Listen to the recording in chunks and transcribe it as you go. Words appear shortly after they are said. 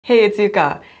Hey, it's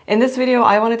Yuka. In this video,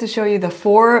 I wanted to show you the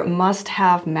 4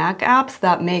 must-have Mac apps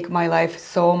that make my life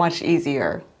so much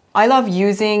easier. I love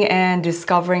using and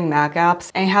discovering Mac apps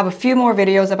and have a few more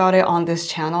videos about it on this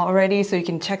channel already, so you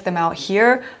can check them out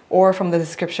here or from the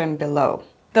description below.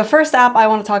 The first app I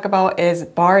want to talk about is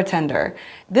Bartender.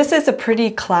 This is a pretty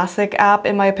classic app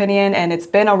in my opinion, and it's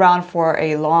been around for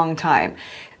a long time.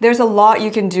 There's a lot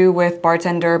you can do with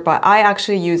Bartender, but I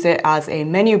actually use it as a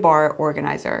menu bar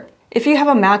organizer. If you have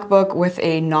a MacBook with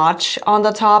a notch on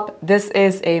the top, this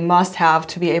is a must-have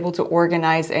to be able to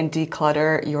organize and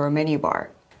declutter your menu bar.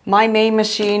 My main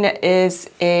machine is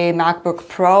a MacBook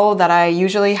Pro that I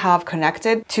usually have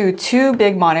connected to 2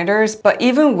 big monitors, but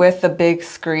even with the big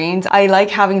screens, I like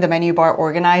having the menu bar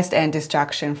organized and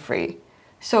distraction-free.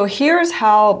 So here's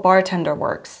how Bartender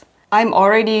works. I'm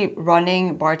already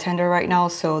running Bartender right now,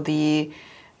 so the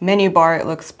menu bar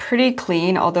looks pretty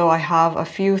clean, although I have a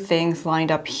few things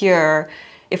lined up here.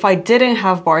 If I didn't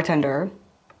have Bartender,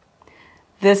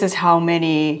 this is how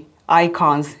many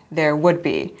icons there would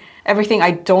be. Everything I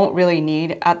don't really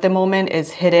need at the moment is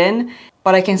hidden,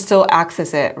 but I can still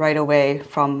access it right away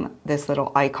from this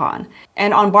little icon.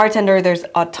 And on Bartender, there's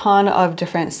a ton of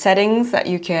different settings that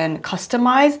you can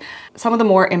customize. Some of the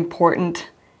more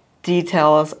important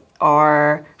details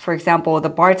are, for example, the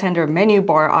Bartender menu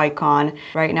bar icon.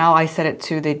 Right now I set it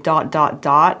to the ...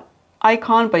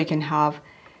 icon, but you can have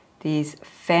these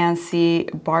fancy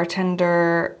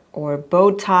bartender or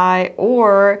bow tie,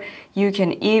 or you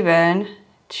can even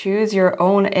choose your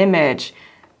own image.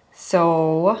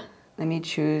 So let me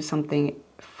choose something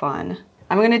fun.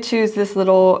 I'm gonna choose this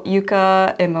little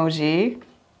Yuka emoji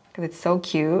because it's so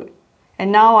cute.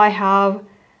 And now I have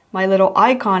my little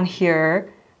icon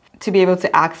here to be able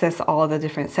to access all the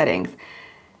different settings.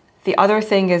 The other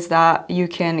thing is that you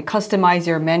can customize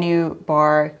your menu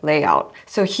bar layout.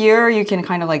 So here you can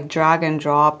kind of like drag and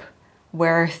drop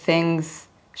where things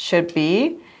should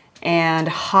be and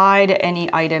hide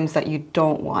any items that you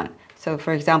don't want. So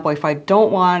for example, if I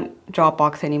don't want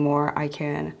Dropbox anymore, I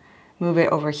can move it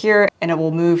over here and it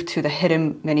will move to the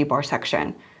hidden menu bar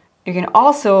section. You can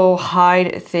also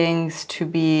hide things to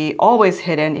be always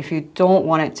hidden if you don't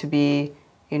want it to be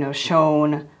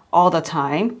shown all the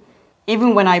time.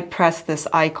 Even when I press this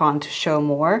icon to show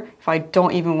more, if I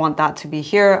don't even want that to be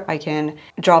here, I can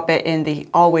drop it in the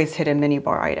always hidden menu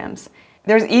bar items.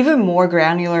 There's even more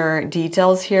granular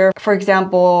details here. For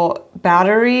example,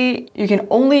 battery, you can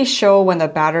only show when the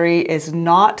battery is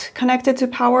not connected to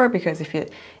power, because if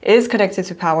it is connected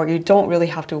to power, you don't really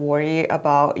have to worry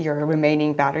about your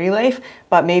remaining battery life.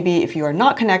 But maybe if you are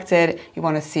not connected, you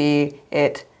want to see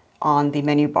it on the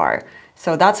menu bar.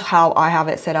 So that's how I have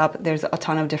it set up. There's a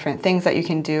ton of different things that you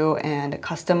can do and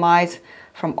customize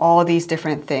from all these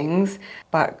different things.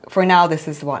 But for now, this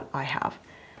is what I have.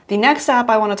 The next app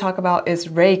I want to talk about is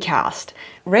Raycast.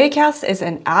 Raycast is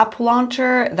an app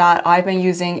launcher that I've been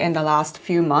using in the last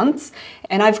few months,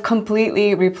 and I've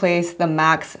completely replaced the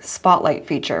Mac's Spotlight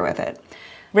feature with it.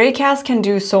 Raycast can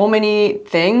do so many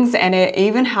things, and it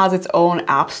even has its own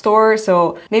app store.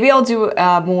 So maybe I'll do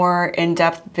a more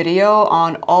in-depth video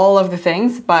on all of the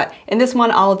things, but in this one,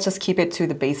 I'll just keep it to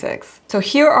the basics. So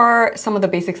here are some of the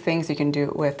basic things you can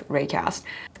do with Raycast.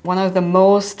 One of the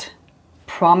most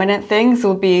prominent things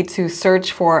will be to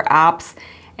search for apps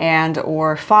and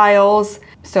or files.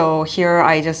 So here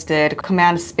I just did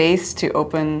Command Space to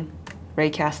open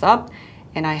Raycast up,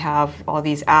 and I have all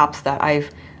these apps that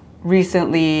I've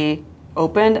recently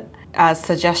opened. As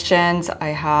suggestions, I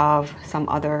have some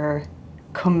other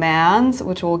commands,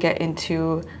 which we'll get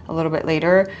into a little bit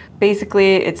later.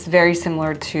 Basically, it's very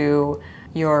similar to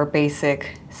your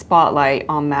basic Spotlight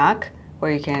on Mac,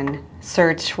 where you can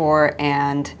search for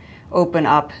and open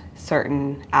up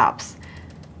certain apps.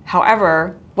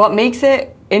 However, what makes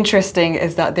it interesting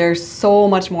is that there's so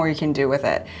much more you can do with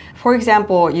it. For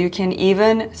example, you can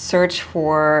even search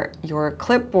for your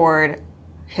clipboard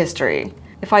history.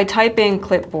 If I type in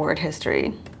clipboard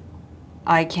history,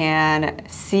 I can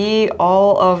see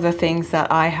all of the things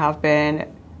that I have been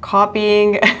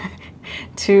copying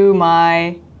to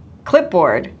my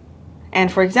clipboard.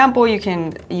 And for example, you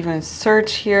can even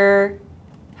search here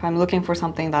if I'm looking for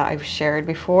something that I've shared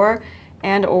before,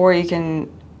 and or you can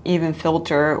even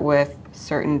filter with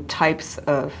certain types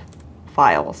of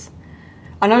files.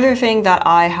 Another thing that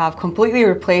I have completely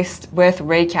replaced with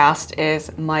Raycast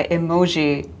is my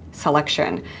emoji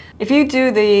selection. If you do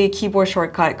the keyboard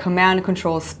shortcut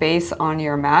Command-Control-Space on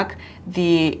your Mac,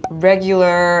 the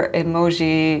regular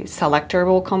emoji selector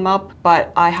will come up,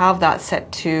 but I have that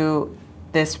set to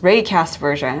this Raycast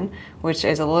version, which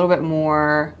is a little bit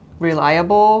more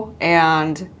reliable,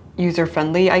 and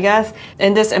user-friendly, I guess.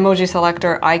 In this emoji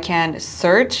selector, I can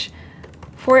search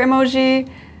for emoji.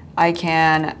 I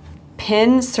can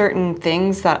pin certain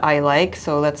things that I like.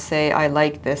 So let's say I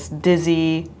like this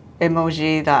dizzy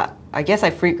emoji that I guess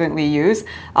I frequently use.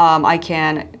 I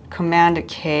can Command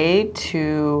K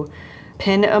to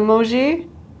pin emoji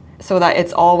so that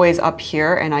it's always up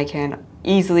here and I can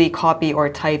easily copy or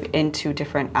type into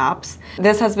different apps.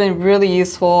 This has been really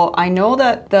useful. I know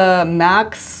that the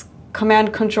Mac's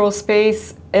Command Control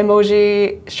Space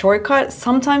emoji shortcut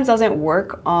sometimes doesn't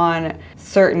work on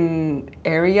certain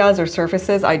areas or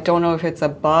surfaces. I don't know if it's a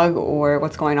bug or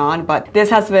what's going on, but this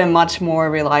has been much more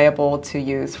reliable to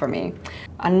use for me.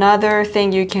 Another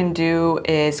thing you can do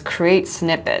is create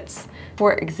snippets.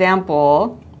 For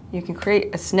example, you can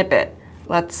create a snippet.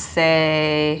 Let's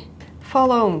say,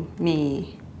 follow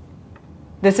me.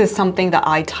 This is something that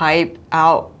I type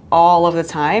out all of the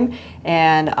time,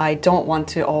 and I don't want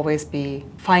to always be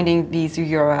finding these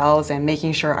URLs and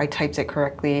making sure I typed it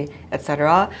correctly,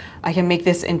 etc. I can make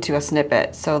this into a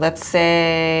snippet. So let's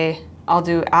say I'll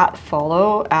do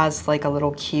 @follow as like a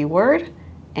little keyword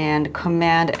and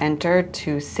Command Enter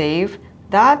to save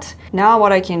that. Now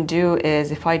what I can do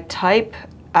is if I type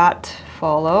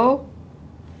 @follow,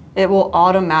 it will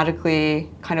automatically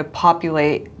kind of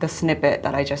populate the snippet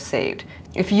that I just saved.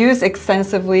 If used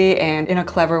extensively and in a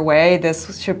clever way,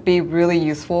 this should be really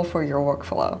useful for your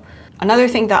workflow. Another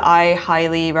thing that I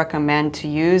highly recommend to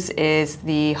use is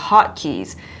the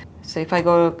hotkeys. So if I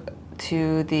go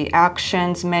to the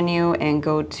Actions menu and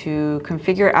go to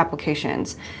Configure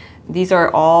Applications, these are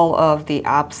all of the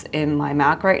apps in my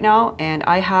Mac right now, and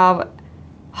I have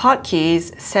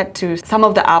hotkeys set to some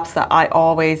of the apps that I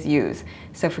always use.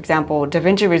 So for example,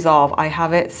 DaVinci Resolve, I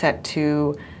have it set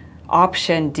to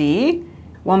Option D,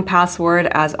 1Password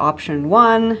as Option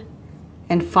 1,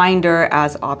 and Finder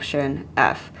as Option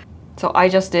F. So I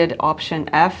just did Option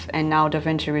F, and now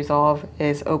DaVinci Resolve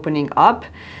is opening up.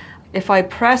 If I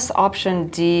press Option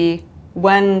D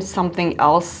when something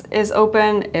else is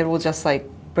open, it will just like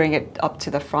bring it up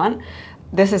to the front.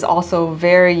 This is also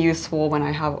very useful when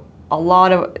I have a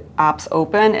lot of apps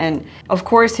open, and of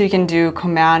course you can do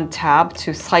Command Tab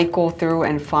to cycle through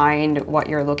and find what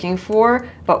you're looking for,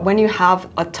 but when you have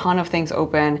a ton of things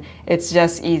open, it's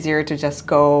just easier to just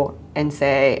go and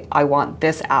say, I want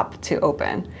this app to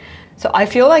open. So I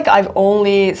feel like I've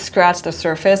only scratched the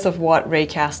surface of what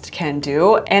Raycast can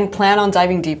do and plan on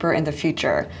diving deeper in the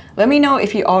future. Let me know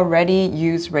if you already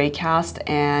use Raycast,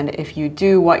 and if you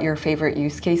do, what your favorite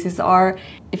use cases are.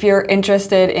 If you're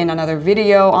interested in another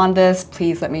video on this,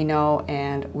 please let me know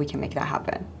and we can make that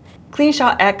happen.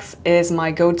 CleanshotX is my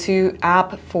go-to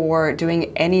app for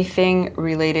doing anything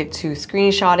related to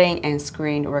screenshotting and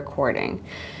screen recording.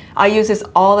 I use this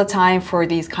all the time for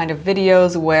these kind of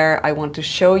videos where I want to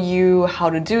show you how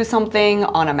to do something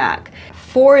on a Mac.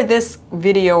 For this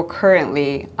video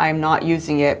currently, I'm not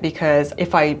using it because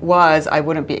if I was, I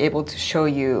wouldn't be able to show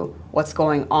you what's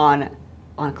going on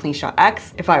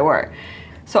CleanshotX if I were.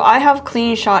 So I have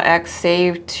CleanshotX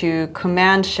saved to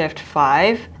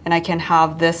Command-Shift-5, and I can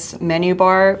have this menu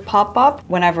bar pop up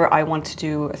whenever I want to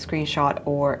do a screenshot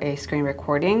or a screen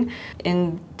recording.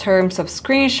 In terms of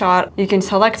screenshot, you can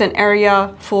select an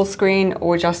area, full screen,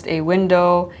 or just a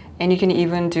window, and you can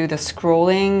even do the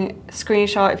scrolling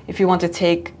screenshot if you want to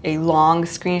take a long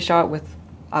screenshot with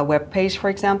a web page, for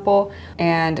example.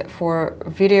 And for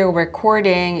video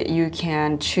recording, you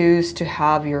can choose to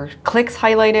have your clicks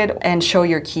highlighted and show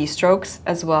your keystrokes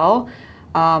as well.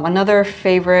 Another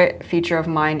favorite feature of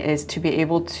mine is to be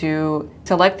able to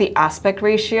select the aspect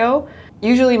ratio.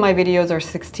 Usually my videos are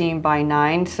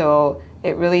 16:9, so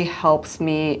it really helps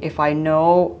me if I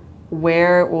know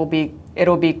where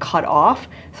it'll be cut off,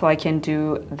 so I can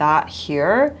do that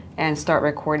here and start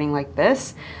recording like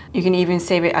this. You can even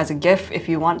save it as a GIF if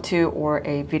you want to, or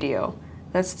a video.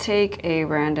 Let's take a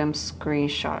random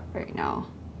screenshot right now.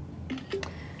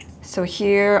 So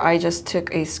here I just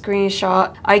took a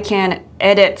screenshot. I can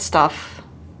edit stuff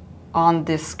on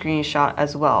this screenshot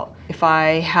as well. If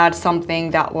I had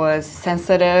something that was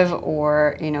sensitive,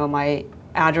 or my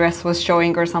address was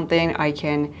showing or something, I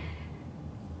can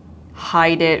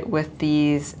hide it with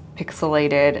these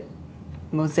pixelated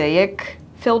mosaic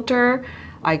filter.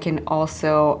 I can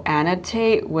also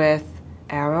annotate with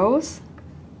arrows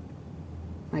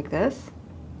like this.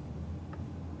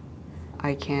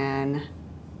 I can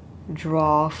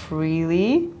draw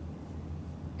freely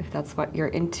if that's what you're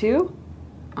into.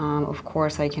 Of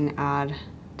course, I can add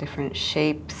different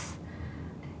shapes.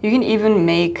 You can even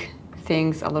make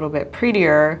things a little bit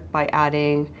prettier by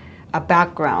adding a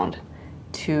background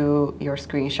to your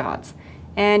screenshots.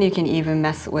 And you can even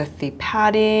mess with the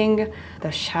padding,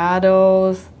 the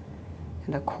shadows,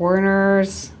 and the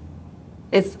corners.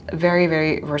 It's very,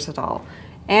 very versatile.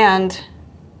 And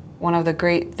one of the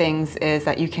great things is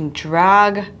that you can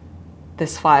drag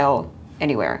this file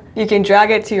anywhere. You can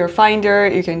drag it to your Finder,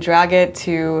 you can drag it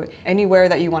to anywhere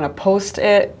that you want to post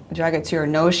it, drag it to your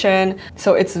Notion.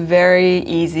 So it's very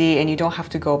easy and you don't have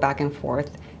to go back and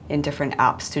forth in different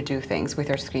apps to do things with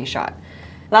your screenshot.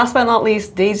 Last but not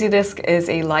least, DaisyDisk is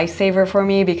a lifesaver for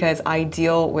me because I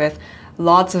deal with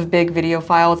lots of big video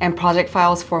files and project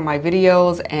files for my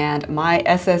videos, and my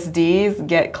SSDs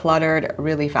get cluttered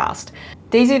really fast.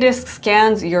 DaisyDisk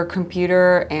scans your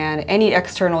computer and any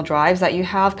external drives that you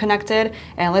have connected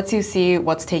and lets you see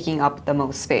what's taking up the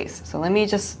most space. So let me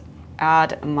just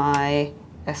add my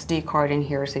SD card in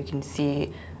here so you can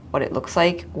see what it looks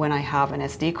like when I have an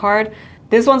SD card.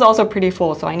 This one's also pretty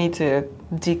full, so I need to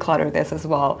declutter this as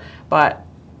well. But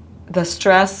the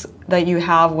stress that you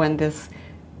have when this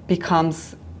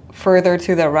becomes further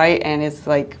to the right and is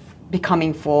like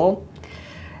becoming full,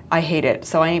 I hate it.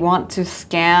 So I want to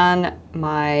scan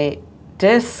my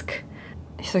disk.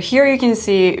 So here you can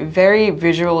see very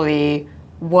visually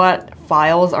what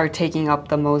files are taking up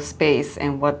the most space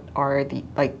and what are the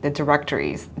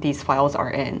directories these files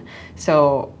are in.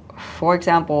 So for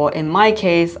example, in my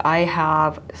case, I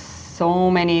have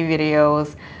so many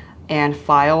videos and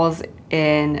files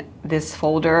in this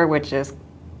folder, which is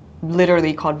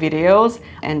literally called videos.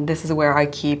 And this is where I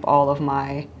keep all of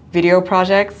my video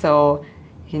projects. So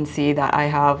you can see that I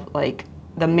have like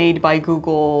the Made by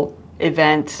Google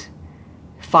event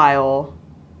file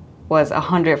was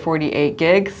 148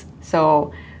 gigs.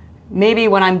 So maybe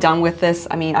when I'm done with this,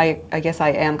 I mean, I guess I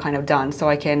am kind of done. So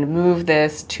I can move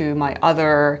this to my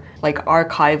other like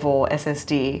archival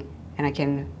SSD and I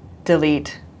can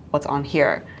delete what's on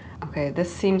here. Okay,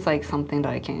 this seems like something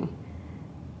that I can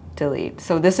delete.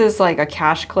 So this is like a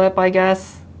cache clip, I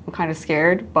guess. I'm kind of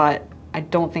scared, but I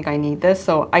don't think I need this.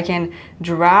 So I can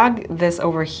drag this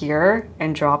over here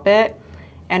and drop it.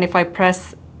 And if I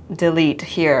press delete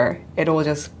here, it'll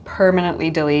just permanently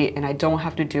delete and I don't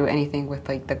have to do anything with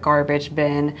like the garbage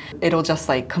bin. It'll just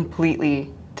like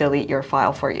completely delete your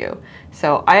file for you.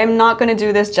 So I'm not gonna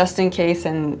do this just in case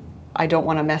and I don't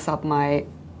wanna mess up my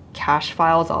cache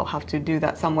files. I'll have to do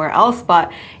that somewhere else,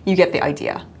 but you get the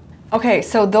idea. Okay,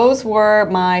 so those were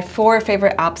my 4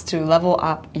 favorite apps to level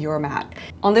up your Mac.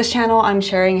 On this channel, I'm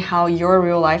sharing how your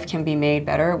real life can be made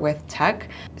better with tech.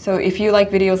 So if you like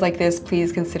videos like this,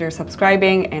 please consider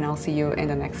subscribing and I'll see you in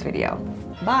the next video.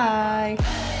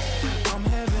 Bye!